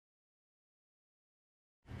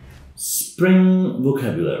Spring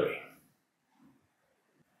vocabulary.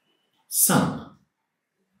 Sun.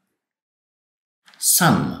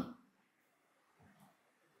 Sun.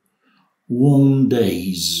 Warm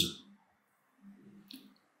days.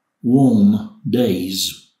 Warm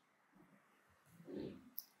days.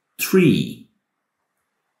 Tree.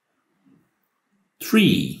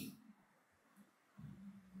 Tree.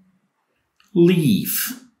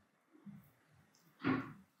 Leaf.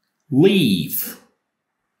 Leaf.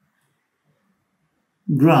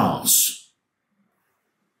 Grass.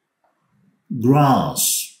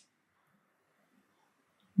 Grass.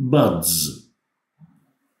 Buds.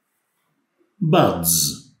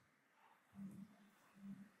 Buds.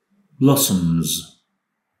 Blossoms.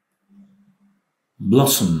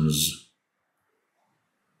 Blossoms.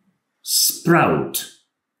 Sprout.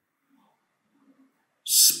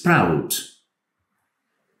 Sprout.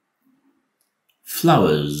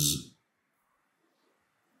 Flowers.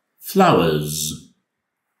 Flowers.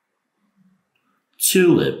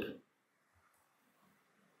 Tulip.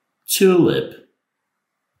 Tulip.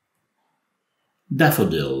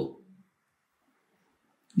 Daffodil.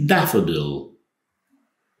 Daffodil.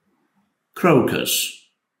 Crocus.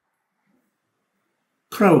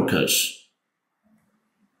 Crocus.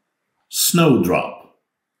 Snowdrop.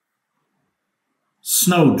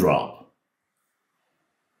 Snowdrop.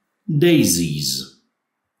 Daisies.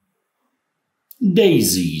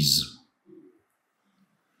 Daisies.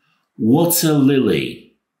 Water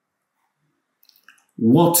lily.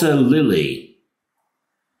 Water lily.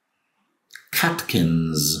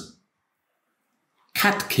 Catkins.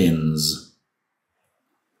 Catkins.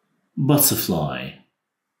 Butterfly.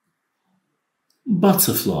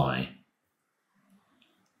 Butterfly.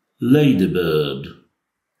 Ladybird.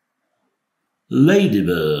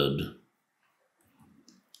 Ladybird.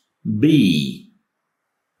 Bee.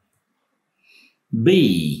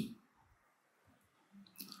 Bee.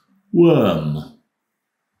 Worm.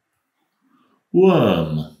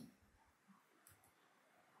 Worm.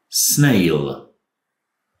 Snail.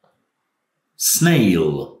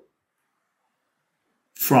 Snail.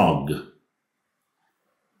 Frog.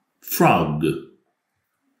 Frog.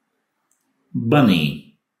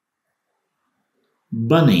 Bunny.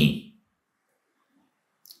 Bunny.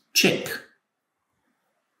 Chick.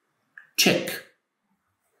 Chick.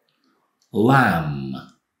 Lamb.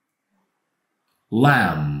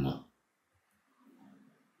 Lamb.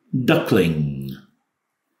 Duckling.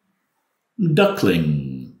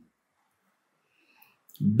 Duckling.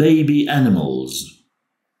 Baby animals.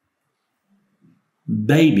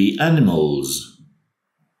 Baby animals.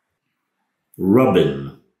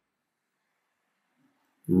 Robin.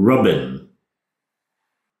 Robin.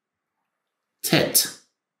 Tet.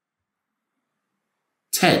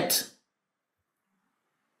 Tet.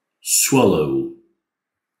 Swallow.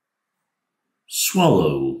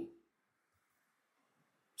 Swallow.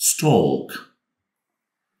 Stalk.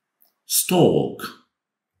 Stalk.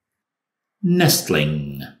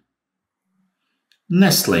 Nestling.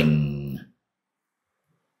 Nestling.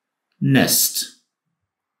 Nest.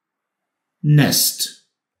 Nest.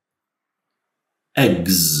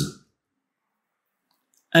 Eggs.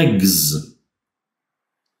 Eggs.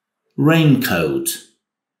 Raincoat.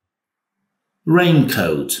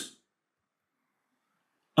 Raincoat.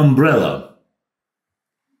 Umbrella.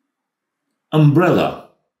 Umbrella.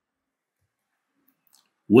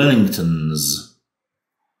 Wellingtons.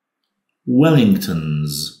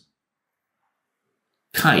 Wellingtons.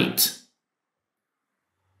 Kite.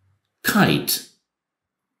 Kite.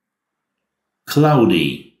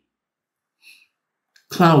 Cloudy.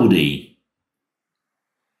 Cloudy.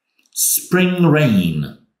 Spring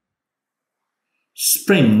rain.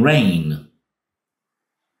 Spring rain.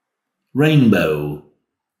 Rainbow.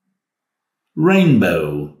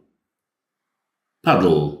 Rainbow.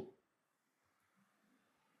 Puddle.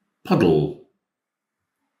 Puddle.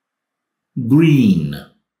 Green.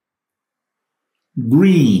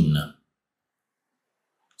 Green.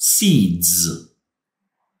 Seeds.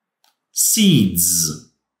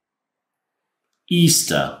 Seeds.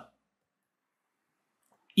 Easter.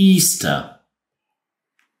 Easter.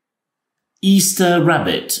 Easter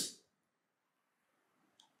rabbit.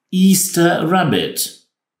 Easter rabbit.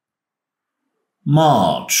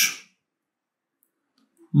 March.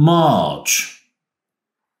 March.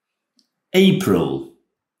 April.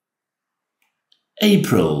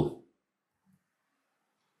 April.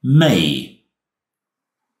 May.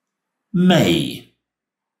 May.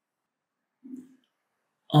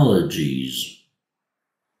 Allergies.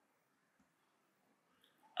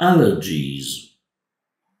 Allergies.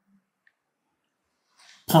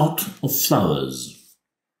 Pot of flowers.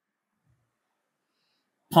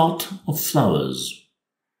 pot of flowers.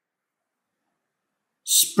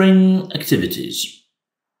 Spring activities.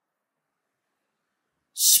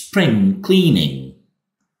 Spring cleaning.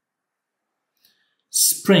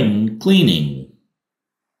 Spring cleaning.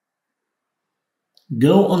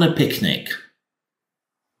 Go on a picnic.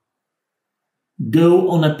 Go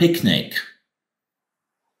on a picnic.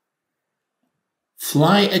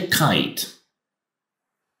 Fly a kite.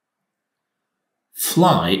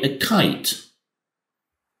 Fly a kite.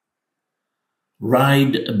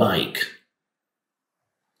 Ride a bike.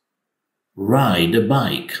 Ride a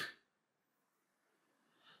bike.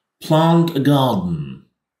 Plant a garden.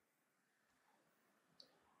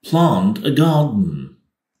 Plant a garden.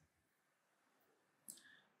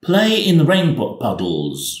 Play in rain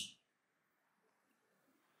puddles.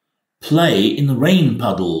 Play in rain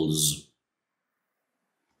puddles.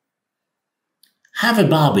 Have a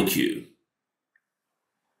barbecue.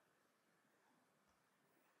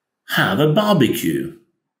 Have a barbecue.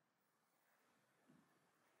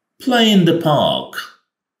 Play in the park.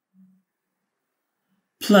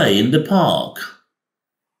 Play in the park.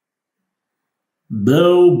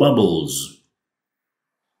 Blow bubbles.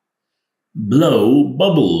 Blow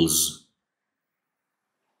bubbles.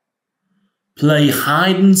 Play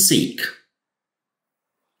hide and seek.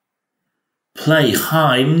 Play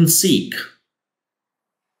hide and seek.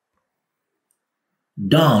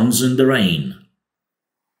 Dance in the rain.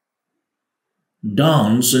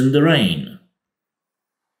 Dance in the rain.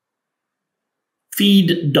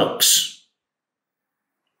 Feed ducks.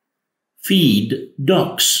 Feed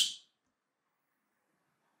ducks.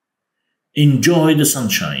 Enjoy the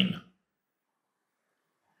sunshine.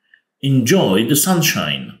 Enjoy the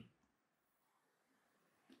sunshine.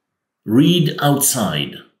 Read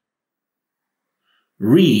outside.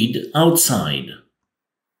 Read outside.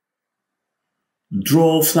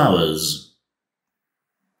 Draw flowers.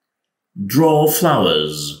 Draw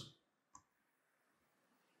flowers.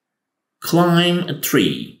 Climb a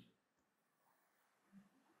tree.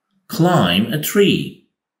 Climb a tree.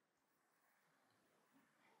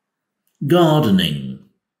 Gardening.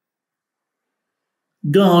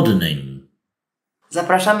 Gardening.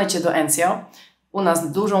 Zapraszamy Cię do ENCJO. U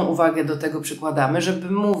nas dużą uwagę do tego przykładamy,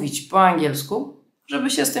 żeby mówić po angielsku, żeby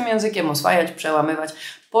się z tym językiem oswajać, przełamywać.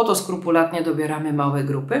 Po to skrupulatnie dobieramy małe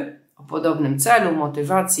grupy o podobnym celu,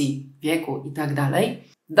 motywacji, wieku itd.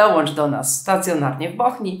 Dołącz do nas stacjonarnie w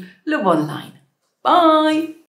Bochni lub online. Bye!